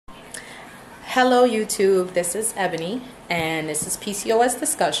Hello YouTube, this is Ebony and this is PCOS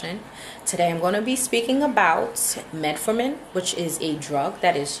discussion. Today I'm going to be speaking about Metformin, which is a drug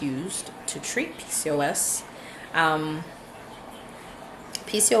that is used to treat PCOS.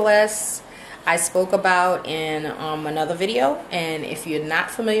 PCOS I spoke about in another video, and if you're not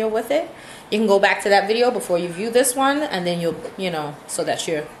familiar with it, you can go back to that video before you view this one, and then you'll, so that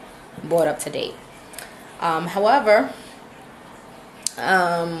you're brought up to date. However,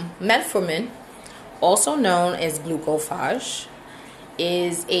 Metformin, also known as glucophage,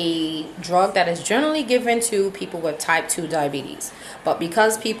 is a drug that is generally given to people with type 2 diabetes. But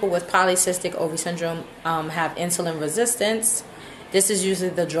because people with polycystic ovary syndrome have insulin resistance, this is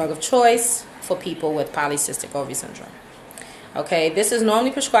usually the drug of choice for people with polycystic ovary syndrome. Okay, this is normally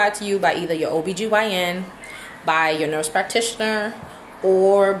prescribed to you by either your OBGYN, by your nurse practitioner,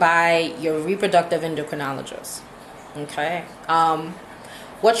 or by your reproductive endocrinologist. Okay.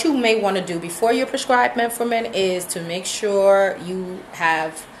 What you may want to do before you prescribe Metformin is to make sure you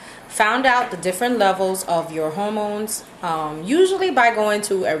have found out the different levels of your hormones, usually by going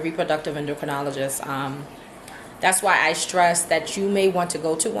to a reproductive endocrinologist. That's why I stress that you may want to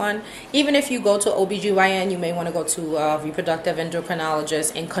go to one. Even if you go to OBGYN, you may want to go to a reproductive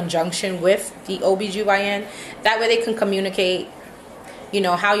endocrinologist in conjunction with the OBGYN. That way they can communicate,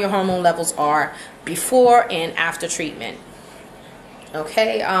 how your hormone levels are before and after treatment.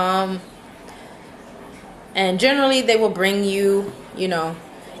 Okay, and generally they will bring you,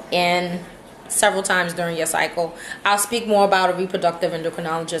 in several times during your cycle. I'll speak more about a reproductive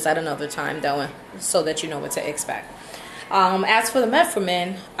endocrinologist at another time, though, so that you know what to expect. As for the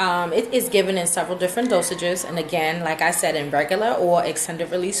Metformin, it is given in several different dosages, and again, like I said, in regular or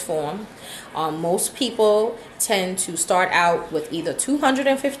extended release form. Most people tend to start out with either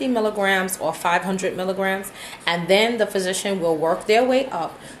 250 milligrams or 500 milligrams, and then the physician will work their way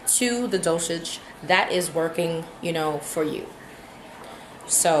up to the dosage that is working, for you.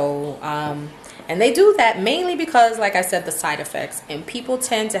 So, and they do that mainly because, like I said, the side effects, and people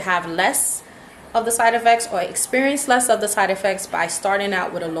tend to have less of the side effects or experience less of the side effects by starting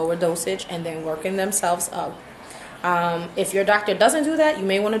out with a lower dosage and then working themselves up. If your doctor doesn't do that, you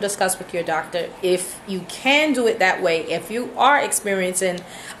may want to discuss with your doctor if you can do it that way. If you are experiencing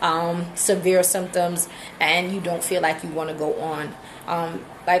severe symptoms and you don't feel like you want to go on,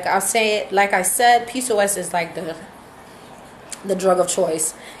 like I said, PCOS is like the drug of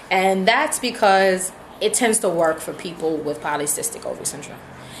choice, and that's because it tends to work for people with polycystic ovary syndrome.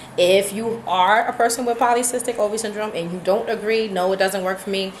 If you are a person with polycystic ovary syndrome and you don't agree, no, it doesn't work for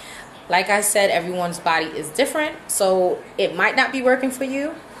me, like I said, everyone's body is different, so it might not be working for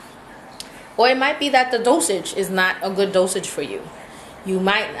you, or it might be that the dosage is not a good dosage for you. You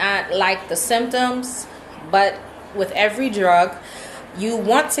might not like the symptoms, but with every drug, you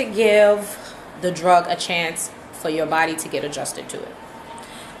want to give the drug a chance for your body to get adjusted to it.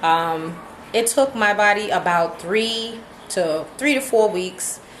 It took my body about 3 to 4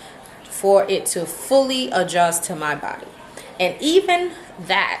 weeks for it to fully adjust to my body. And even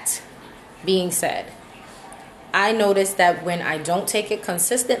that being said, I noticed that when I don't take it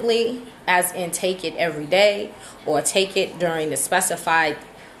consistently, as in take it every day or take it during the specified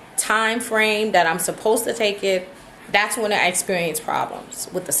time frame that I'm supposed to take it, that's when I experience problems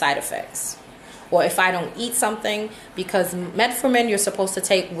with the side effects. Or if I don't eat something, because Metformin you're supposed to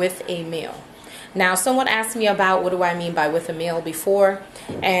take with a meal. Now, someone asked me about what do I mean by with a meal before,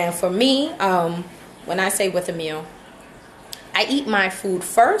 and for me, when I say with a meal, I eat my food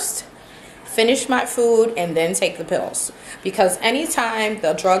first, finish my food, and then take the pills. Because anytime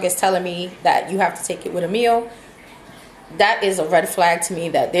the drug is telling me that you have to take it with a meal, that is a red flag to me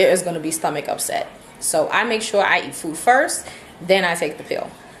that there is going to be stomach upset. So I make sure I eat food first, then I take the pill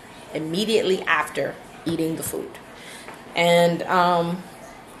immediately after eating the food. And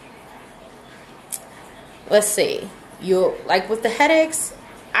let's see, like with the headaches,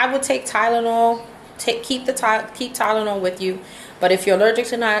 I would take Tylenol. Keep Tylenol with you. But if you're allergic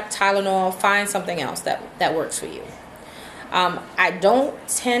to Tylenol, find something else that works for you. I don't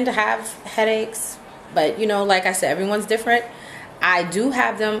tend to have headaches, but like I said, everyone's different. I do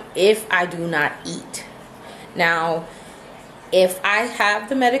have them if I do not eat. Now, if I have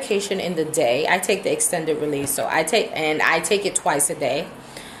the medication in the day, I take the extended release. So I take it twice a day.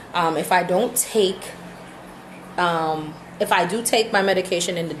 If I do take my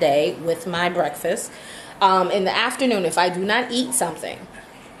medication in the day with my breakfast, in the afternoon, if I do not eat something,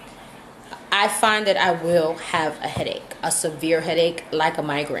 I find that I will have a headache, a severe headache, like a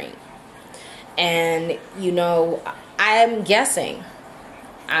migraine. And I'm guessing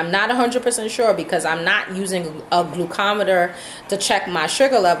I'm not 100% sure because I'm not using a glucometer to check my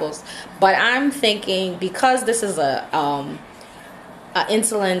sugar levels. But I'm thinking because this is a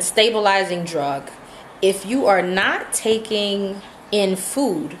insulin stabilizing drug, if you are not taking in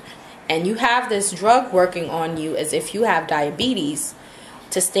food and you have this drug working on you as if you have diabetes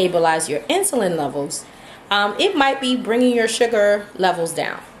to stabilize your insulin levels, it might be bringing your sugar levels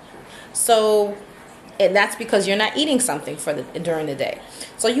down. So, and that's because you're not eating something during the day.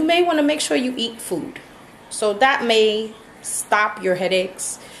 So you may want to make sure you eat food. So that may stop your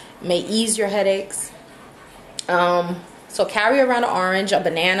headaches, may ease your headaches. So carry around an orange, a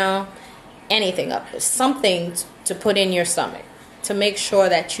banana, anything up, something to put in your stomach to make sure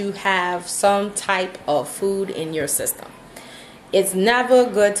that you have some type of food in your system. It's never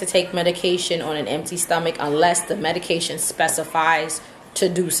good to take medication on an empty stomach unless the medication specifies to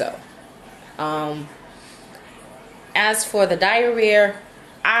do so. As for the diarrhea,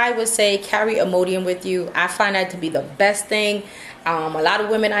 I would say carry Imodium with you. I find that to be the best thing. A lot of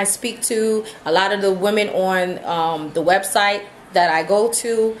women I speak to, a lot of the women on the website that I go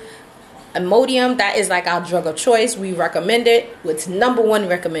to, Imodium, that is like our drug of choice. We recommend it. It's #1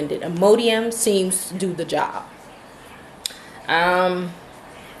 recommended. Imodium seems to do the job.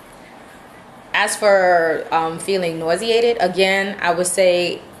 As for feeling nauseated, again, I would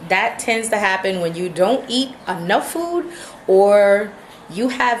say that tends to happen when you don't eat enough food or you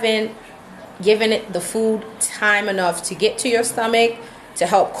haven't given it the food time enough to get to your stomach to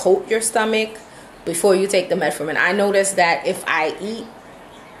help coat your stomach before you take the metformin. I notice that if I eat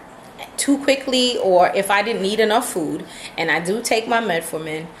too quickly or if I didn't eat enough food and I do take my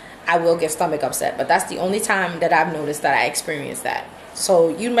metformin, I will get stomach upset. But that's the only time that I've noticed that I experience that. So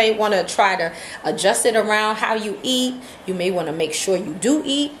you may want to try to adjust it around how you eat. You may want to make sure you do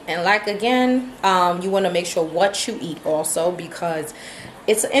eat. And like again, you want to make sure what you eat also, because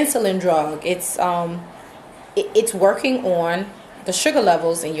it's an insulin drug. It's working on the sugar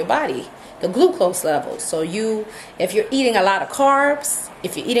levels in your body, the glucose levels. So if you're eating a lot of carbs,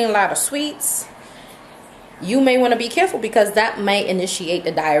 if you're eating a lot of sweets, you may want to be careful because that may initiate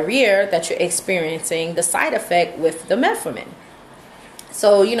the diarrhea that you're experiencing, the side effect with the metformin.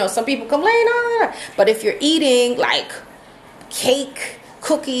 So, some people complain, but if you're eating like cake,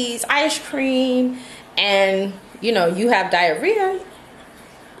 cookies, ice cream, and, you have diarrhea,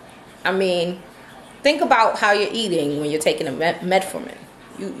 I mean, think about how you're eating when you're taking a metformin.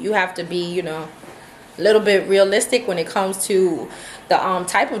 You have to be, a little bit realistic when it comes to the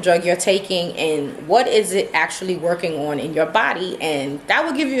type of drug you're taking and what is it actually working on in your body. And that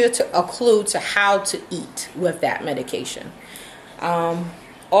will give you a clue to how to eat with that medication.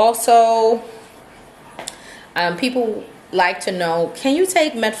 Also, people like to know, can you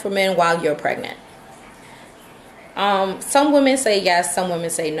take metformin while you're pregnant? Some women say yes, some women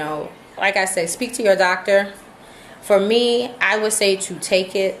say no. Like I say, speak to your doctor. For me, I would say to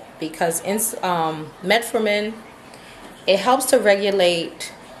take it because metformin, it helps to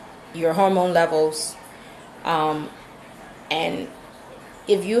regulate your hormone levels. And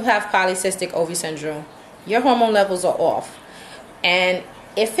if you have polycystic ovary syndrome, your hormone levels are off. And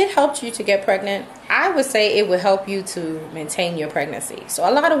if it helped you to get pregnant, I would say it would help you to maintain your pregnancy. So a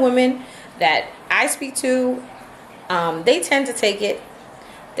lot of women that I speak to, they tend to take it.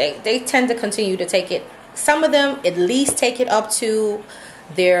 They tend to continue to take it. Some of them at least take it up to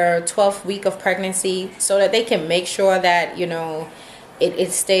their 12th week of pregnancy so that they can make sure that,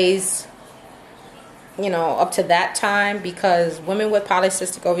 it stays, up to that time, because women with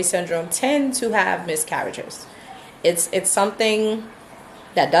polycystic ovary syndrome tend to have miscarriages. It's something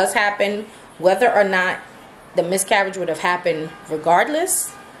that does happen, whether or not the miscarriage would have happened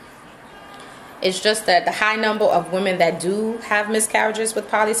regardless. It's just that the high number of women that do have miscarriages with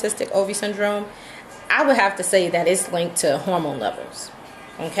polycystic ovary syndrome, I would have to say that it's linked to hormone levels.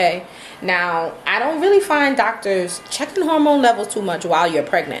 Okay? Now, I don't really find doctors checking hormone levels too much while you're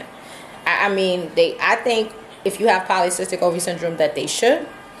pregnant. I think if you have polycystic ovary syndrome that they should,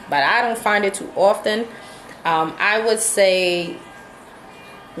 but I don't find it too often. I would say,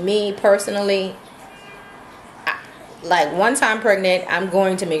 me personally, like one time pregnant, I'm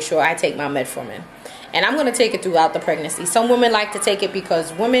going to make sure I take my metformin. And I'm going to take it throughout the pregnancy. Some women like to take it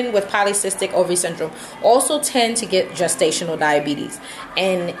because women with polycystic ovary syndrome also tend to get gestational diabetes.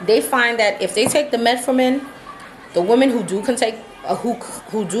 And they find that if they take the metformin, the women who do continue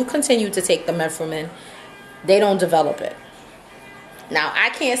to take the metformin, they don't develop it. Now, I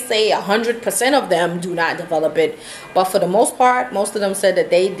can't say 100% of them do not develop it, but for the most part, most of them said that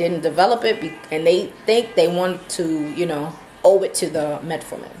they didn't develop it and they think they want to, owe it to the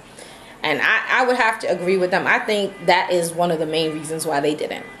metformin. And I would have to agree with them. I think that is one of the main reasons why they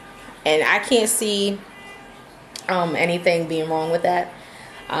didn't. And I can't see anything being wrong with that.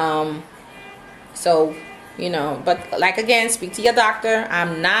 So, you know, but like again, speak to your doctor.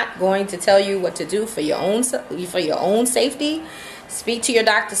 I'm not going to tell you what to do for your own safety. Speak to your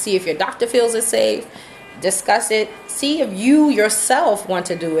doctor, see if your doctor feels it's safe. Discuss it. See if you yourself want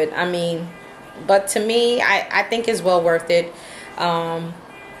to do it. I mean, but to me, I think it's well worth it.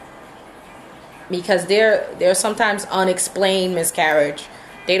 Because there's sometimes unexplained miscarriage.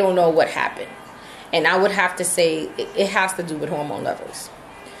 They don't know what happened. And I would have to say it has to do with hormone levels.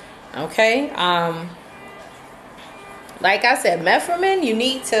 Okay? Like I said, Metformin, you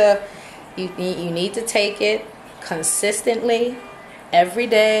need to take it consistently every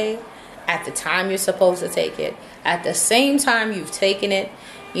day at the time you're supposed to take it. At the same time you've taken it,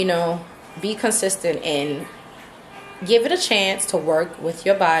 you know, be consistent and give it a chance to work with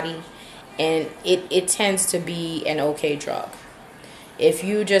your body. And it tends to be an okay drug. If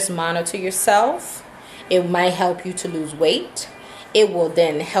you just monitor yourself, it might help you to lose weight. It will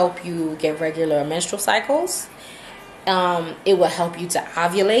then help you get regular menstrual cycles. It will help you to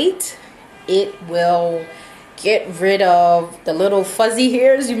ovulate. It will get rid of the little fuzzy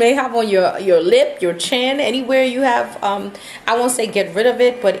hairs you may have on your lip, your chin, anywhere you have. I won't say get rid of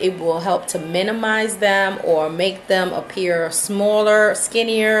it, but it will help to minimize them or make them appear smaller,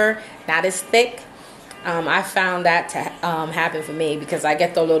 skinnier, not as thick. I found that to happen for me because I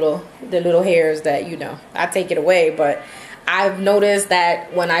get the little hairs that, you know, I take it away. But I've noticed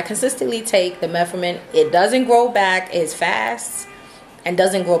that when I consistently take the Metformin, it doesn't grow back as fast and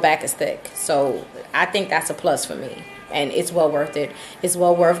doesn't grow back as thick. So I think that's a plus for me, and it's well worth it. It's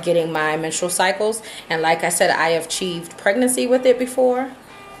well worth getting my menstrual cycles. And like I said, I have achieved pregnancy with it before,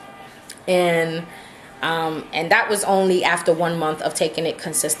 and that was only after 1 month of taking it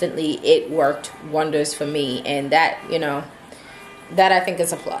consistently. It worked wonders for me, and that, you know, that I think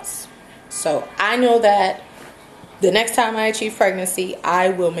is a plus. So I know that the next time I achieve pregnancy, I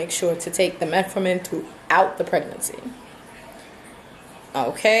will make sure to take the Metformin throughout the pregnancy.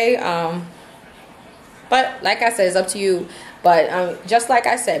 Okay, but like I said, it's up to you. But just like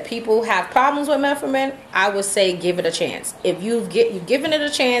I said, people have problems with Metformin. I would say give it a chance. If you've given it a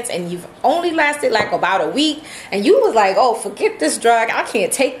chance and you've only lasted like about a week, and you was like, oh, forget this drug, I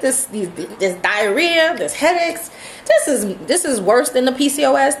can't take this diarrhea, this headaches. This is worse than the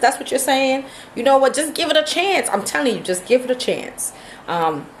PCOS. That's what you're saying. You know what? Just give it a chance. I'm telling you, just give it a chance.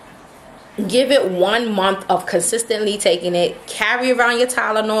 Give it 1 month of consistently taking it. Carry around your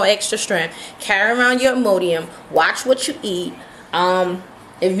Tylenol extra strength. Carry around your Imodium. Watch what you eat.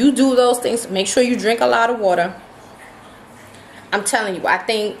 If you do those things, make sure you drink a lot of water. I'm telling you, I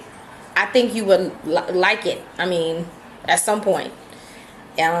think you would like it. I mean, at some point.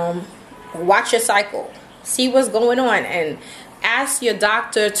 Watch your cycle. See what's going on, and ask your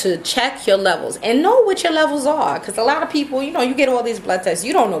doctor to check your levels and know what your levels are, because a lot of people, you know, you get all these blood tests,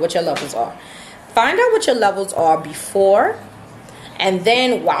 you don't know what your levels are. Find out what your levels are before, and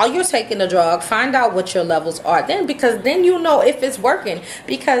then while you're taking the drug, find out what your levels are then, because then you know if it's working.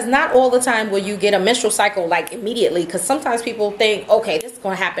 Because not all the time will you get a menstrual cycle like immediately, because sometimes people think, okay, this is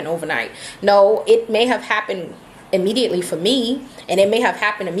going to happen overnight. No, it may have happened immediately for me, and it may have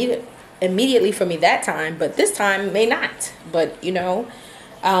happened immediately for me that time, but this time may not. But you know,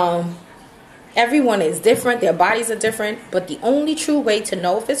 everyone is different, their bodies are different, but the only true way to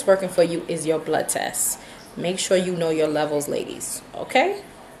know if it's working for you is your blood test. Make sure you know your levels, ladies. Okay?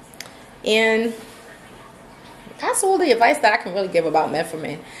 And that's all the advice that I can really give about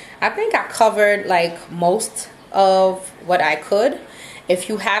Metformin. I think I covered like most of what I could. If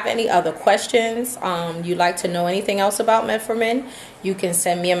you have any other questions, you'd like to know anything else about Metformin, you can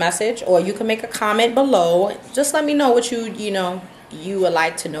send me a message, or you can make a comment below. Just let me know what you would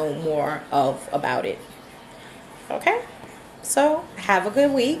like to know more about it. Okay? So, have a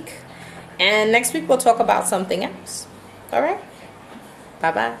good week. And next week we'll talk about something else. All right?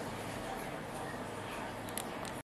 Bye-bye.